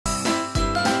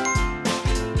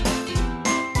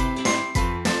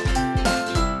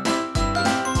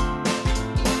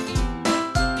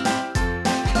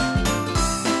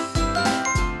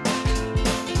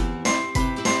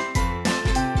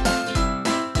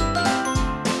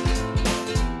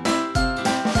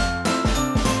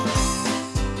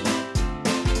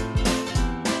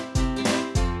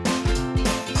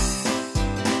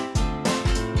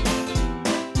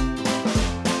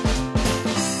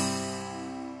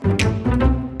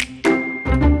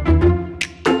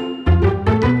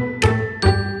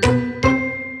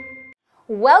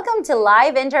Welcome to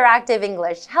Live Interactive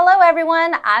English. Hello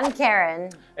everyone, I'm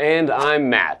Karen. And I'm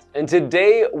Matt. And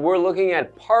today we're looking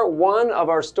at part 1 of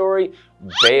our story,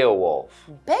 Beowulf.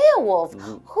 Beowulf?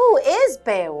 Who is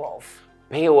Beowulf?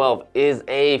 Beowulf is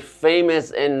a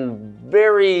famous and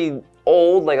very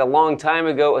old, like a long time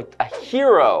ago, a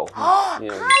hero.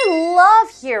 I love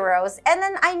heroes. And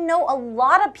then I know a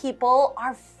lot of people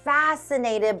are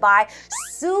fascinated by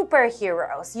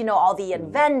superheroes, you know, all the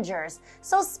Avengers.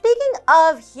 So speaking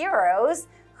of heroes,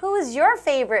 who is your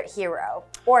favorite hero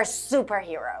or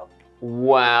superhero?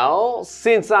 Well,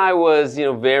 since I was,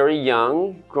 very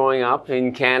young growing up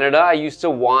in Canada, I used to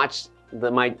watch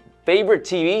my favorite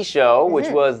TV show, which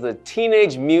was the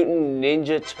Teenage Mutant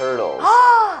Ninja Turtles.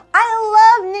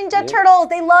 I love Ninja Turtles.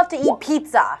 They love to eat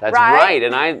pizza, That's right.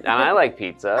 And I like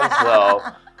pizza, so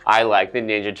I like the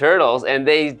Ninja Turtles. And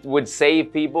they would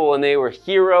save people, and they were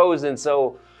heroes. And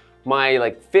so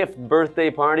my 5th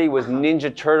birthday party was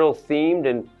Ninja Turtle themed,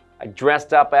 and I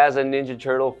dressed up as a Ninja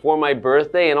Turtle for my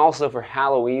birthday and also for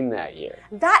Halloween that year.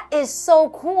 That is so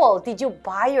cool. Did you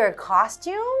buy your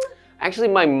costume? Actually,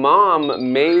 my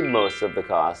mom made most of the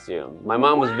costume. My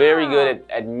mom was very good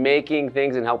at making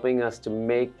things and helping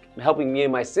me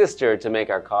and my sister to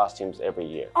make our costumes every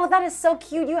year. Oh, that is so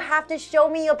cute. You have to show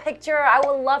me a picture. I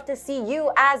would love to see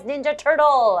you as Ninja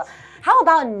Turtle. How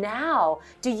about now?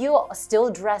 Do you still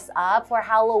dress up for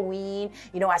Halloween,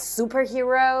 as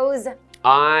superheroes?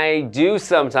 I do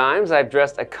sometimes. I've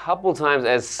dressed a couple times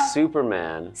as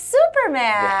Superman. Superman?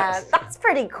 Yes. That's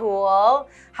pretty cool.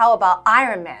 How about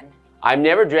Iron Man? I've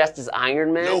never dressed as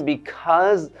Iron Man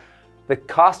because the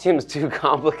costume is too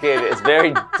complicated. It's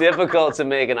very difficult to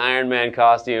make an Iron Man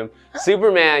costume.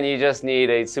 Superman, you just need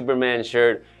a Superman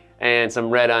shirt and some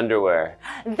red underwear.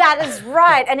 That is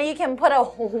right. And then you can put a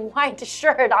white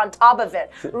shirt on top of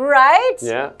it, right?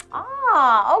 Yeah.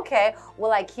 Ah, okay.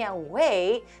 Well, I can't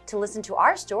wait to listen to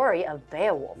our story of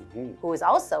Beowulf, who is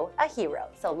also a hero.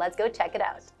 So let's go check it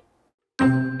out.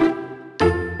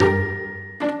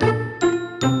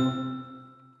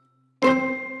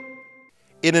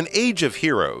 In an age of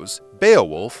heroes,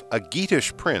 Beowulf, a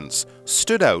Geatish prince,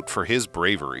 stood out for his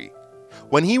bravery.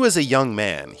 When he was a young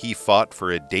man, he fought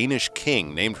for a Danish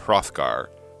king named Hrothgar.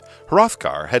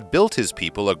 Hrothgar had built his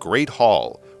people a great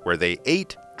hall where they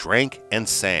ate, drank, and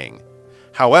sang.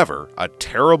 However, a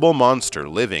terrible monster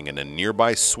living in a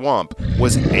nearby swamp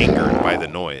was angered by the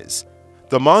noise.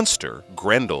 The monster,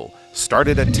 Grendel,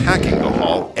 started attacking the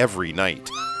hall every night,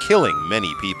 killing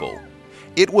many people.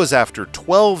 It was after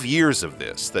 12 years of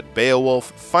this that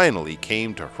Beowulf finally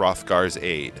came to Hrothgar's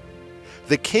aid.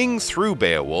 The king threw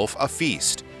Beowulf a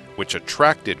feast, which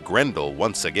attracted Grendel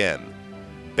once again.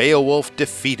 Beowulf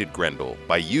defeated Grendel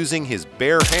by using his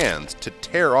bare hands to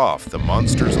tear off the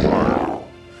monster's arm.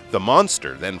 The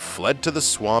monster then fled to the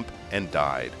swamp and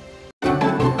died.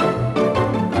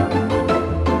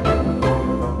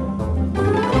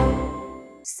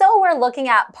 So we're looking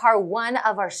at part 1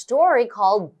 of our story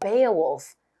called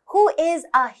Beowulf, who is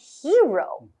a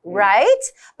hero, right?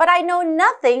 But I know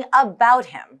nothing about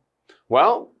him.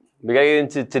 Well, we gotta get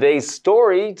into today's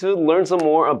story to learn some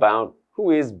more about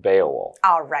who is Beowulf.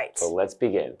 All right. So let's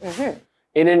begin.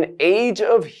 In an age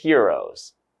of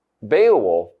heroes,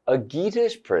 Beowulf, a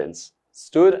Geatish prince,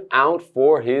 stood out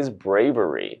for his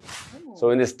bravery. So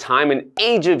in this time, an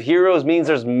age of heroes means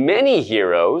there's many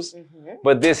heroes,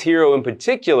 but this hero in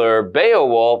particular,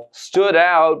 Beowulf, stood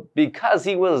out because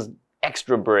he was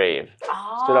extra brave.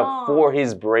 Stood out for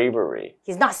his bravery.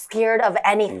 He's not scared of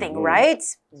anything, right?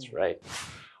 That's right.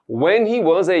 When he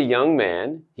was a young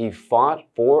man, he fought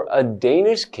for a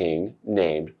Danish king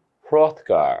named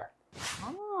Hrothgar.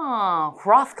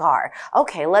 Hrothgar.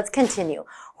 Okay, let's continue.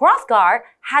 Hrothgar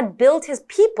had built his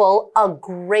people a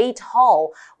great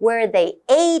hall where they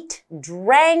ate,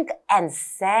 drank, and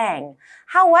sang.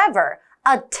 However,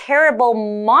 a terrible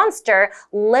monster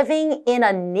living in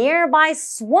a nearby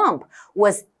swamp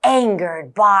was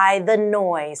angered by the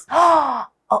noise.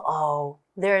 Uh-oh.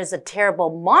 There's a terrible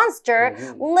monster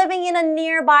living in a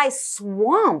nearby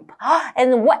swamp.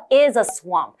 And what is a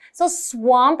swamp? So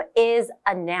swamp is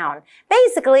a noun.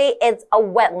 Basically, it's a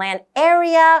wetland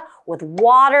area with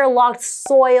waterlogged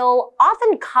soil,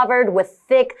 often covered with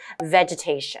thick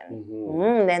vegetation.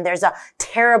 And there's a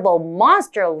terrible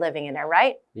monster living in it,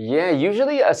 right? Yeah,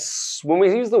 usually when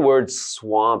we use the word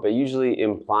swamp, it usually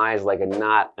implies like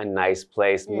not a nice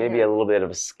place, maybe a little bit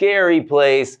of a scary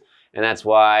place. And that's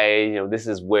why, this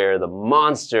is where the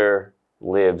monster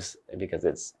lives, because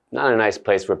it's not a nice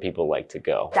place where people like to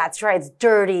go. That's right. It's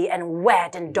dirty and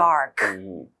wet and dark.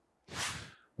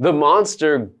 The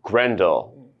monster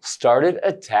Grendel started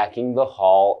attacking the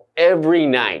hall every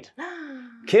night,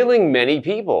 killing many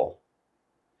people.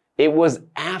 It was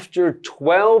after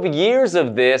 12 years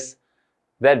of this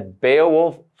that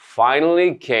Beowulf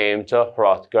finally came to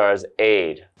Hrothgar's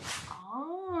aid.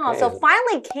 Oh, so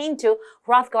finally came to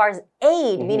Hrothgar's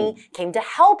aid, meaning came to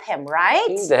help him, right?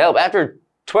 Came to help. After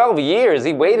 12 years,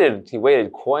 he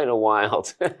waited quite a while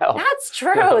to help. That's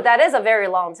true. That is a very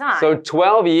long time. So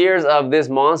 12 years of this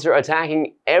monster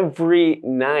attacking every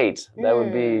night. That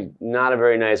would be not a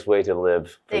very nice way to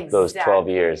live for those 12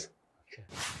 years. Okay.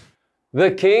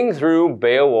 The king threw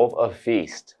Beowulf a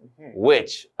feast,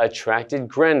 which attracted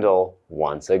Grendel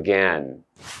once again.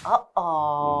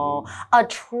 Uh-oh.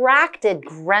 Attracted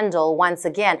Grendel once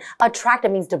again.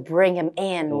 Attracted means to bring him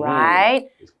in, right?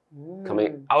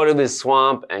 Coming out of his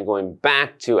swamp and going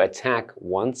back to attack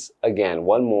once again,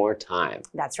 one more time.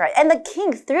 That's right. And the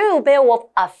king threw Beowulf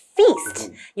a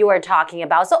feast you were talking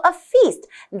about. So a feast,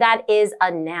 that is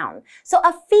a noun. So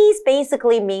a feast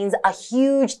basically means a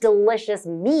huge, delicious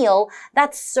meal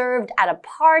that's served at a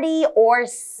party or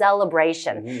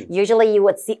celebration. Usually you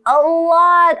would see a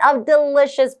lot of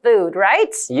delicious food,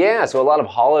 right? Yeah, so a lot of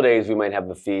holidays we might have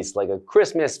a feast, like a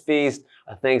Christmas feast,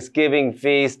 a Thanksgiving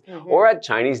feast, or at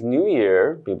Chinese New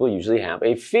Year, people usually have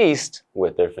a feast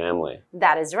with their family.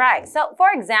 That is right. So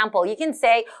for example, you can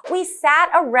say, we sat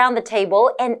around the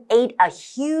table and ate a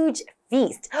huge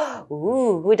feast.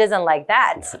 Ooh, who doesn't like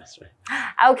that? That's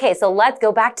right. Okay, so let's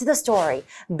go back to the story.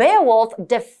 Beowulf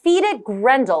defeated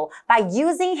Grendel by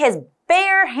using his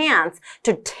bare hands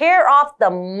to tear off the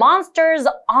monster's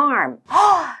arm.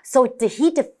 So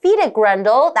he defeated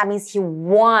Grendel, that means he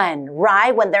won,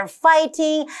 right? When they're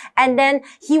fighting, and then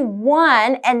he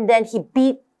won, and then he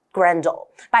beat Grendel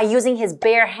by using his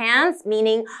bare hands,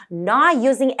 meaning not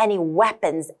using any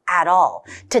weapons at all,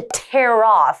 to tear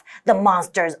off the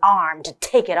monster's arm, to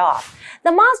take it off.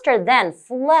 The monster then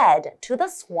fled to the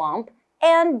swamp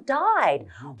and died.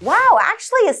 Wow,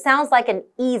 actually it sounds like an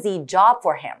easy job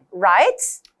for him, right?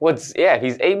 Yeah,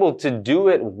 he's able to do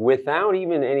it without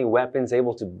even any weapons,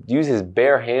 able to use his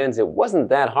bare hands. It wasn't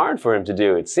that hard for him to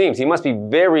do, it seems. He must be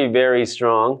very, very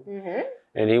strong.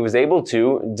 And he was able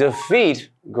to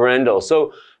defeat Grendel.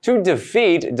 So to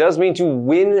defeat does mean to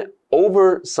win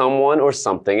over someone or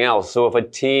something else. So if a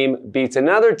team beats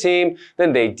another team,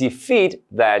 then they defeat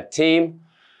that team.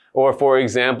 Or for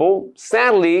example,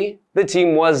 sadly, the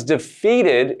team was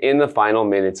defeated in the final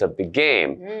minutes of the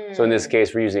game. So in this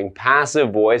case, we're using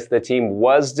passive voice. The team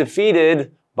was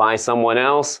defeated by someone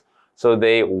else. So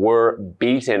they were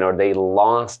beaten or they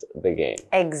lost the game.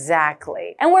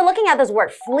 Exactly. And we're looking at this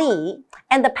word flee,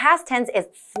 and the past tense is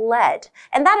fled.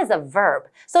 And that is a verb.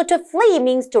 So to flee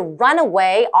means to run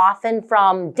away, often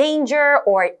from danger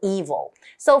or evil.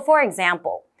 So for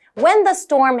example, when the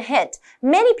storm hit,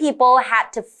 many people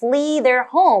had to flee their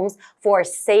homes for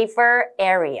safer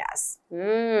areas.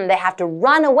 They have to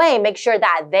run away, make sure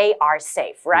that they are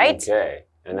safe, right? Okay,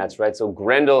 and that's right. So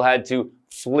Grendel had to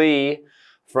flee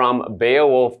from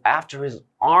Beowulf after his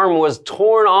arm was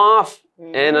torn off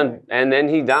and then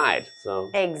he died. So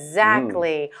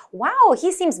exactly. Wow,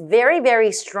 he seems very,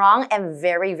 very strong and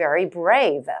very, very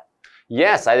brave.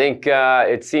 Yes, I think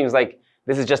it seems like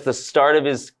this is just the start of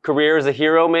his career as a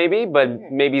hero maybe,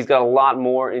 but maybe he's got a lot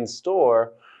more in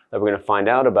store that we're going to find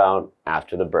out about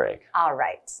after the break. All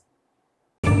right.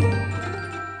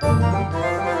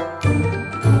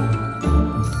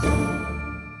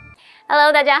 Hello，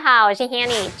 大家好，我是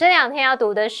Hanny。这两天要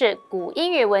读的是古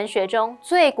英语文学中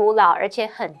最古老而且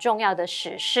很重要的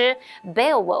史诗《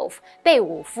Beowulf》贝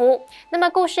武夫。那么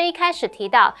故事一开始提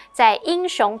到，在英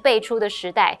雄辈出的时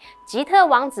代，吉特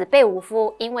王子贝武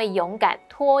夫因为勇敢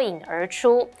脱颖而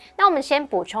出。那我们先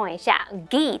补充一下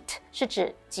 ，Geat 是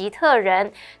指吉特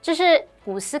人，这是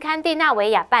古斯堪的纳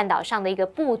维亚半岛上的一个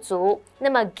部族。那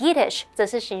么 Geatish 则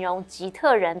是形容吉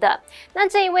特人的。那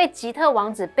这一位吉特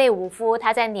王子贝武夫，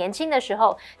他在年轻的时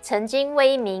候曾经为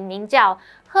一名叫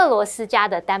赫罗斯加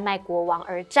的丹麦国王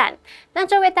而战。那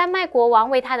这位丹麦国王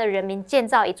为他的人民建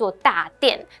造一座大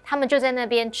殿，他们就在那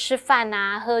边吃饭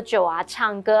啊、喝酒啊、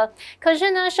唱歌。可是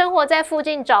呢，生活在附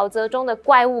近沼泽中的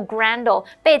怪物 Grendel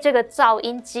被这个噪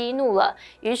音激怒了，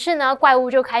于是呢，怪物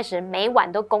就开始每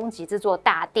晚都攻击这座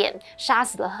大殿，杀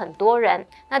死了很多人。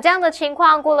那这样的情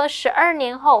况过了12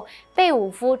年后，贝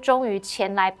武夫终于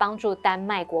前来帮助丹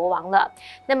麦国王了。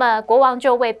那么国王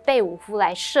就为贝武夫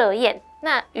来设宴。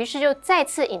那于是就再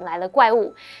次引来了怪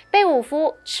物，贝武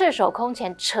夫赤手空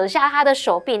拳扯下他的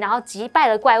手臂，然后击败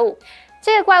了怪物。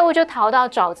这个怪物就逃到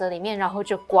沼泽里面，然后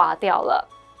就挂掉了。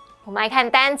我们来看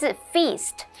单字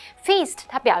feast。feast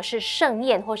它表示盛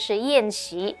宴或是宴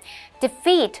席。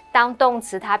defeat 当动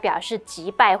词，它表示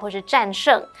击败或是战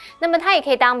胜。那么它也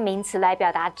可以当名词来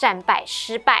表达战败、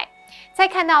失败。再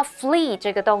看到 flee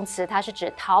这个动词，它是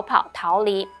指逃跑、逃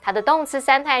离。它的动词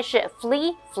三态是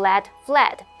flee, fled,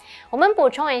 fled。我们补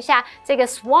充一下，这个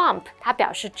swamp 它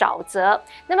表示沼泽。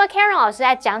那么 Karen 老师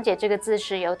在讲解这个字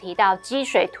时有提到积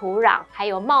水土壤，还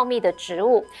有茂密的植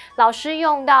物。老师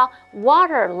用到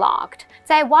waterlogged，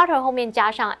 在 water 后面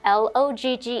加上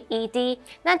logged，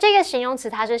 那这个形容词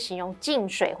它是形容进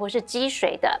水或是积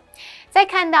水的。再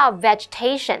看到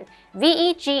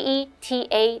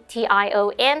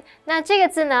vegetation。vegetation， 那这个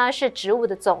字呢是植物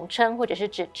的总称，或者是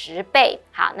指植被。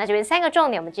好，那这边3个重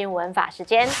点，我们进入文法时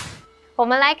间。我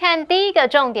们来看第一个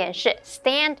重点是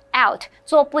stand out，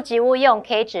 做不及物用，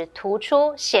可以指突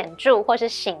出、显著或是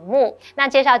醒目。那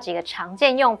介绍几个常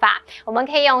见用法，我们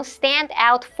可以用 stand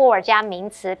out for 加名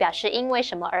词，表示因为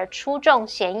什么而出众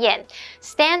显眼。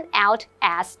stand out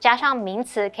as 加上名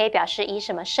词，可以表示以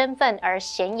什么身份而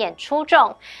显眼出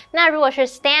众。那如果是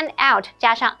stand out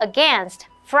加上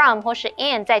against。from 或是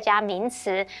in 再加名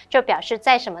词，就表示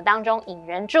在什么当中引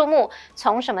人注目，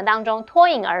从什么当中脱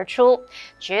颖而出。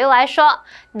举例来说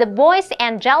 ，The boy's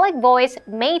angelic voice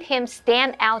made him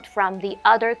stand out from the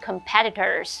other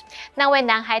competitors。那位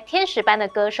男孩天使般的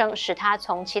歌声使他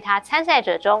从其他参赛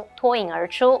者中脱颖而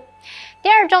出。第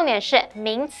二重点是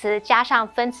名词加上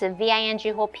分词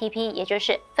VING 或 PP， 也就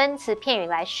是分词片语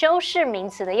来修饰名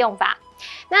词的用法。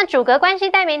那主格关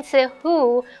系代名词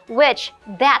who, which,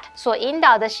 that 所引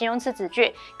导的形容词子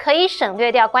句，可以省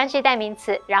略掉关系代名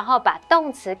词，然后把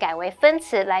动词改为分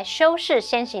词来修饰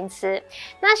先行词。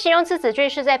那形容词子句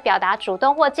是在表达主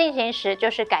动或进行时，就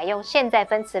是改用现在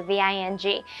分词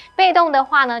VING； 被动的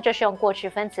话呢，就是用过去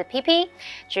分词 PP。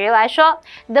举例来说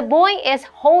 ，The boy is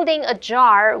holding a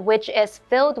jar which is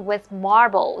filled with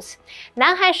marbles。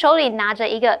男孩手里拿着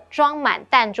一个装满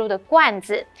弹珠的罐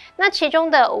子，那其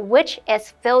中的 which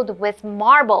is filled with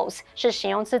marbles 是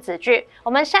形容词子句，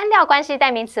我们删掉关系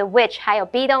代名词 which 还有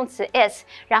be 动词 is，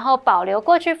 然后保留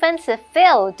过去分词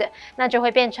filled， 那就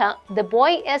会变成 The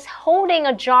boy is holding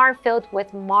a jar filled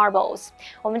with marbles。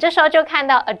 我们这时候就看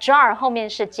到 a jar 后面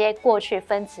是接过去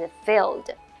分词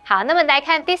filled。好，那么来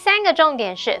看第3个重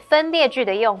点是分列句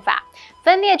的用法。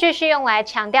分列句是用来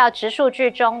强调直述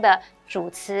句中的主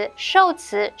词、受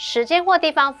词、时间或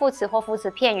地方副词或副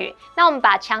词片语。那我们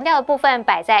把强调的部分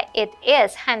摆在 it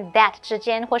is 和 that 之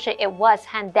间，或是 it was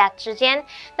和 that 之间。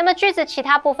那么句子其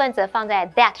他部分则放在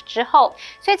that 之后。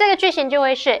所以这个句型就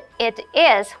会是 it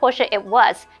is 或是 it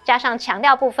was 加上强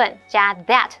调部分加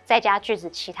that 再加句子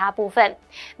其他部分。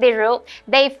例如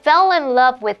They fell in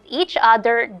love with each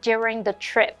other during the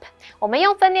trip。我们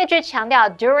用分列句强调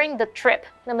during the trip，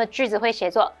 那么句子会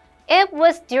写作It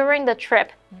was during the trip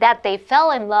that they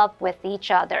fell in love with each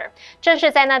other。 正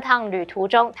是在那趟旅途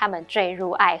中，他们坠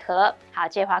入爱河。好，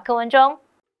接话课文中。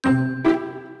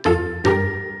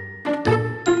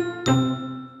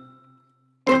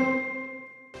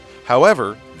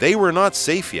However, they were not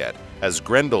safe yet, as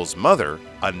Grendel's mother,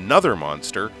 another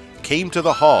monster, came to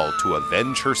the hall to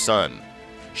avenge her son.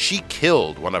 She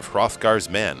killed one of Hrothgar's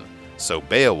men, so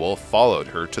Beowulf followed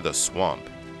her to the swamp.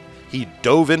 He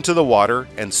dove into the water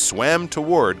and swam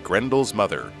toward Grendel's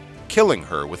mother, killing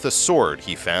her with a sword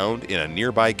he found in a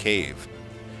nearby cave.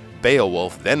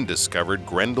 Beowulf then discovered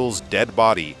Grendel's dead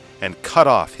body and cut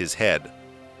off his head.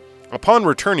 Upon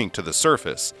returning to the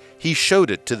surface, he showed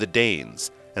it to the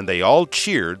Danes, and they all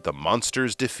cheered the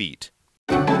monster's defeat.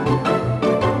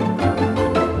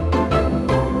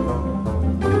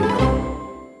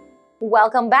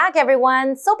 Welcome back,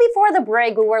 everyone. So before the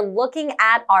break, we were looking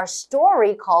at our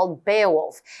story called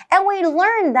Beowulf. And we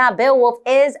learned that Beowulf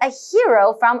is a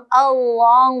hero from a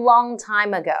long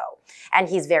time ago. And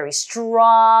he's very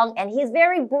strong and he's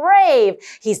very brave.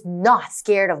 He's not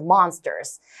scared of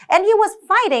monsters. And he was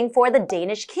fighting for the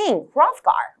Danish king,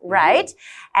 Hrothgar, right?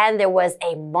 And there was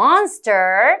a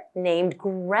monster named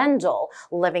Grendel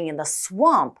living in the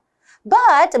swamp.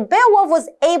 But Beowulf was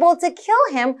able to kill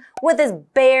him with his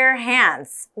bare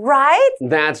hands, right?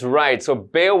 That's right. So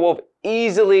Beowulf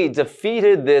easily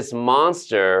defeated this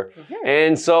monster.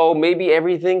 And so maybe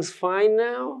everything's fine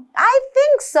now? I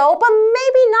think so, but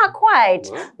maybe not quite.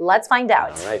 Well, let's find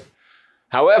out. All right.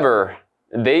 However,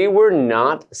 they were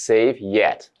not safe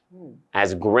yet.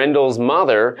 As Grendel's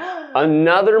mother,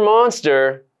 another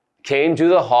monster came to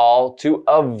the hall to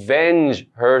avenge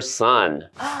her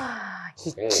son.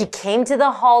 She came to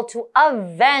the hall to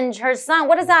avenge her son.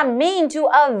 What does that mean, to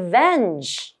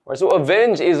avenge? So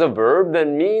avenge is a verb that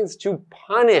means to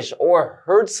punish or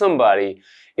hurt somebody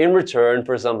in return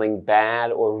for something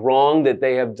bad or wrong that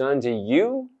they have done to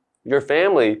you, your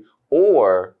family,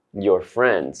 or your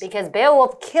friends. Because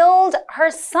Beowulf killed her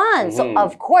son, so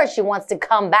of course she wants to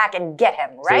come back and get him,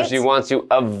 right? So she wants to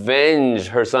avenge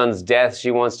her son's death.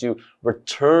 She wants to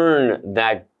return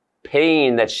that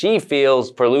pain that she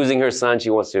feels for losing her son. She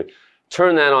wants to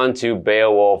turn that onto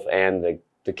Beowulf and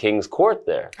the king's court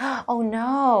there. Oh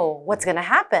no, what's gonna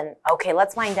happen? Okay,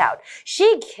 let's find out.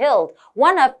 She killed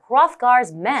one of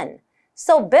Hrothgar's men.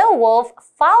 So Beowulf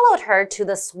followed her to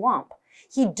the swamp.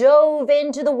 He dove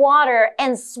into the water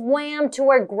and swam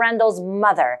toward Grendel's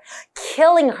mother,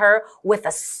 killing her with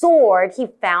a sword he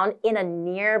found in a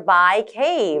nearby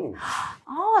cave.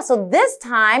 Oh, so this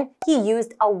time he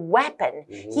used a weapon.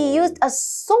 He used a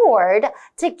sword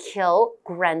to kill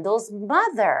Grendel's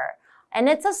mother. And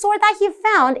it's a sword that he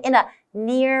found in a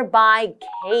nearby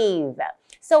cave.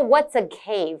 So what's a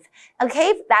cave? A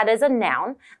cave, that is a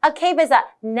noun. A cave is a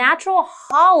natural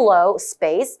hollow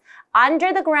space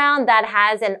under the ground that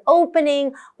has an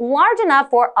opening large enough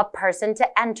for a person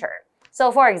to enter.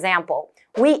 So for example,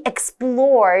 we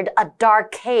explored a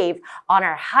dark cave on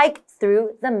our hike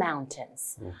through the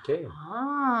mountains. Okay.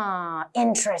 Ah,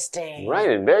 interesting. Right,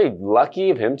 and very lucky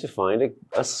of him to find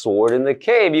a sword in the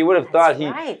cave. You would have thought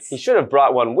he should have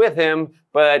brought one with him,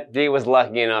 but he was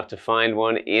lucky enough to find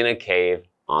one in a cave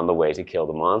on the way to kill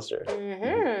the monster.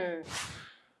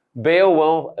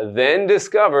 Beowulf then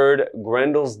discovered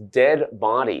Grendel's dead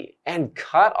body and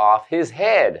cut off his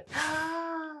head.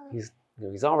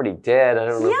 He's already dead. I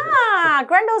don't know. Yeah,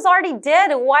 Grendel's already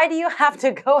dead. Why do you have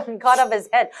to go and cut off his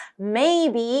head?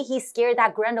 Maybe he's scared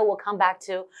that Grendel will come back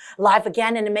to life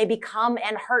again and maybe come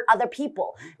and hurt other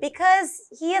people because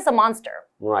he is a monster.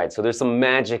 Right, so there's some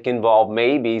magic involved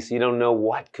maybe, so you don't know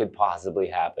what could possibly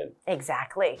happen.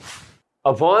 Exactly.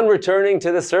 Upon returning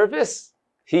to the surface,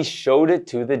 he showed it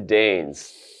to the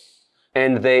Danes.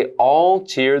 And they all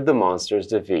cheered the monster's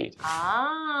defeat.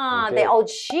 They all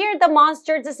cheered the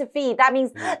monster's defeat. That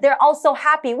means they're all so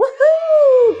happy.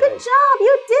 Woohoo! Good job,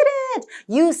 you did it!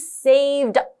 You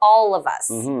saved all of us.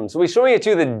 So he's showing it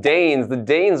to the Danes. The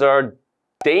Danes are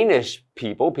Danish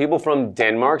people from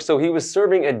Denmark. So he was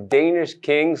serving a Danish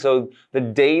king. So the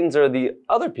Danes are the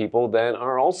other people that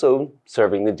are also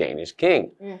serving the Danish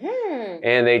king.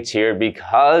 And they cheered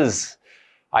because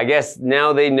I guess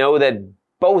now they know that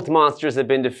both monsters have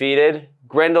been defeated.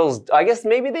 I guess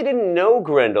maybe they didn't know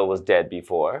Grendel was dead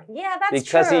before. Yeah, that's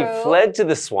true. Because he fled to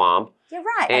the swamp. You're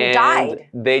right, and died.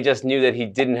 They just knew that he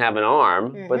didn't have an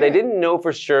arm, but they didn't know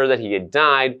for sure that he had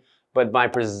died. But by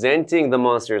presenting the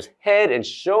monster's head and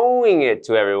showing it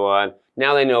to everyone,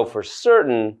 now they know for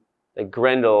certain that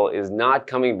Grendel is not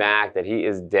coming back, that he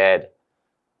is dead.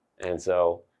 And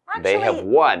so they have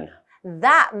won.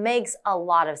 That makes a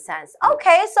lot of sense.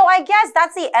 Okay, so I guess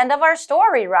that's the end of our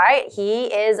story, right? He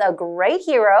is a great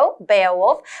hero,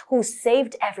 Beowulf, who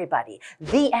saved everybody.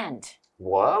 The end.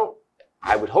 Well,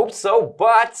 I would hope so,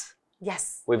 but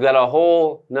yes, we've got a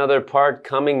whole nother part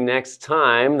coming next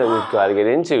time that we've got to get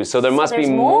into. So there must be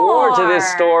more to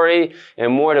this story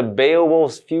and more to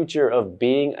Beowulf's future of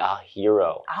being a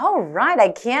hero. All right, I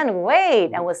can't wait.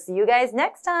 And we'll see you guys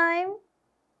next time.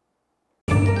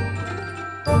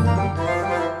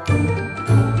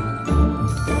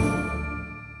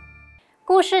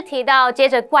 故事提到，接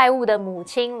着怪物的母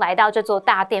亲来到这座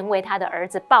大殿为他的儿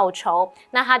子报仇，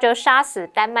那他就杀死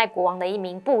丹麦国王的一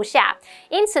名部下。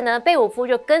因此呢，贝武夫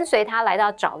就跟随他来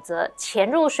到沼泽，潜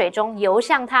入水中游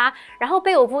向他。然后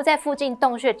贝武夫在附近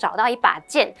洞穴找到一把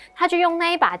剑，他就用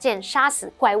那一把剑杀死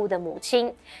怪物的母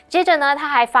亲。接着呢，他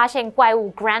还发现怪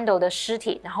物 Grendel 的尸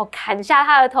体，然后砍下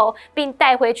他的头，并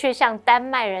带回去向丹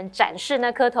麦人展示那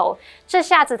颗头。这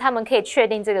下子他们可以确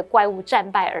定这个怪物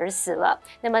战败而死了。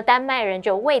那么丹麦人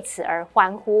就为此而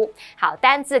欢呼。好，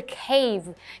单字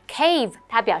cave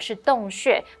它表示洞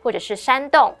穴或者是山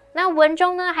洞。那文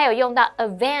中呢还有用到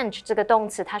avenge 这个动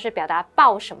词，它是表达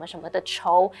报什么什么的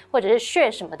仇，或者是血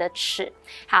什么的耻。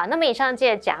好，那么以上这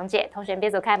些讲解，同学们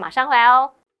别走开，马上回来哦。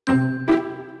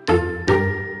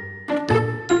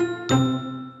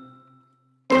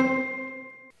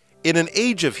In an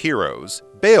age of heroes,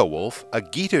 Beowulf, a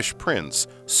Geatish prince,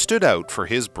 stood out for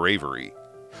his bravery.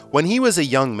 When he was a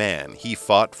young man, he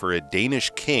fought for a Danish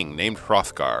king named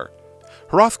Hrothgar.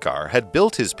 Hrothgar had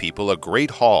built his people a great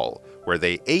hall where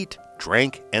they ate,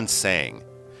 drank, and sang.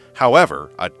 However,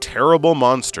 a terrible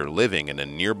monster living in a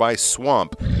nearby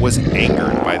swamp was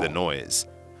angered by the noise.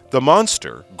 The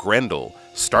monster, Grendel,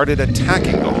 started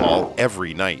attacking the hall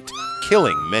every night,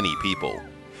 killing many people.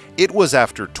 It was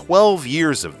after 12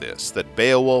 years of this that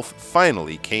Beowulf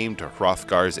finally came to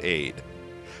Hrothgar's aid.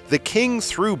 The king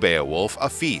threw Beowulf a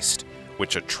feast,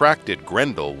 which attracted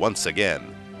Grendel once again.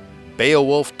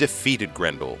 Beowulf defeated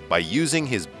Grendel by using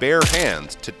his bare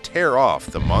hands to tear off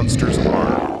the monster's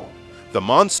arm. The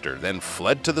monster then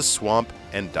fled to the swamp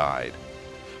and died.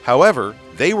 However,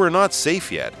 they were not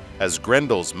safe yet, as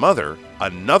Grendel's mother,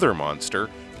 another monster,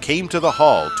 came to the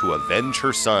hall to avenge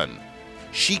her son.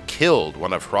 She killed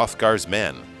one of Hrothgar's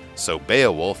men, so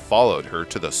Beowulf followed her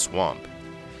to the swamp.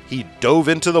 He dove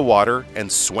into the water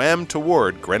and swam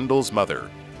toward Grendel's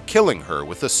mother, killing her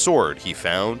with a sword he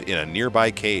found in a nearby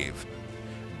cave.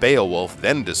 Beowulf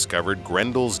then discovered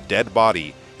Grendel's dead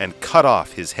body and cut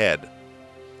off his head.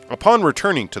 Upon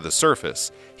returning to the surface,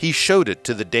 he showed it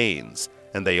to the Danes,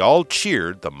 and they all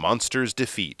cheered the monster's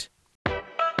defeat.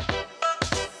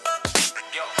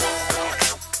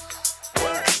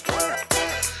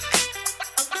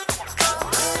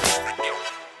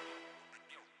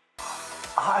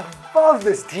 I love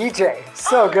this DJ.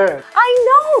 So good. I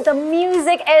know, the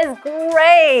music is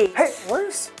great. Hey,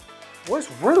 where's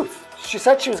Ruth? She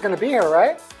said she was going to be here,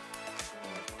 right?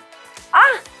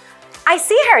 Ah, I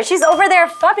see her. She's over there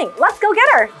phubbing. Let's go get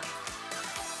her.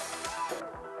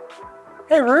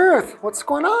 Hey, Ruth, what's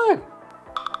going on?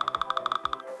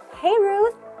 Hey,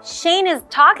 Ruth. Shane is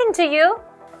talking to you.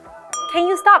 Can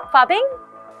you stop phubbing?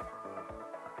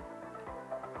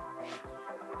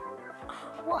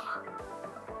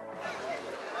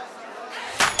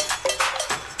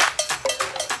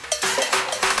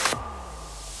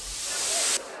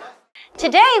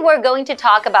 Today we're going to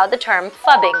talk about the term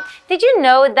phubbing. Did you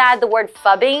know that the word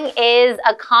phubbing is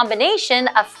a combination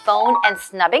of phone and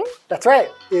snubbing? That's right.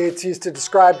 It's used to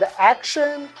describe the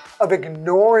action of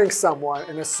ignoring someone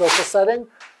in a social setting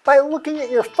by looking at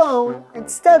your phone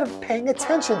instead of paying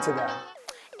attention to them.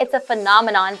 It's a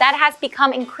phenomenon that has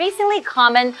become increasingly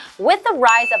common with the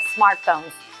rise of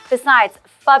smartphones. Besides,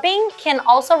 phubbing can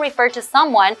also refer to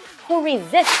someone who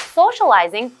resists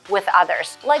socializing with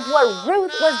others, like what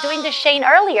Ruth was doing to Shane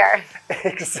earlier.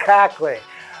 Exactly.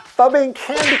 Phubbing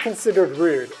can be considered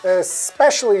rude,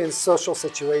 especially in social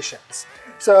situations.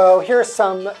 So here are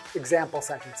some example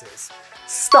sentences.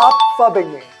 Stop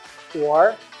phubbing me,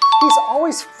 or he's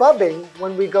always phubbing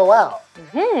when we go out.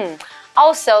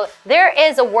 Also, there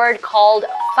is a word called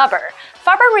phubber.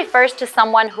 Phubber refers to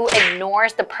someone who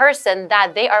ignores the person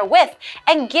that they are with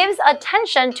and gives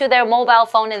attention to their mobile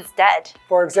phone instead.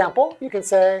 For example, you can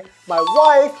say, my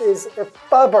wife is a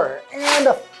phubber and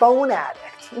a phone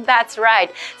addict. That's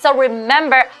right. So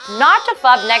remember not to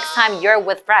phub next time you're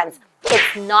with friends.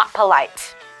 It's not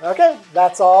polite. Okay,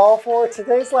 that's all for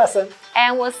today's lesson.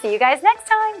 And we'll see you guys next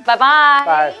time. Bye-bye.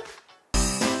 Bye.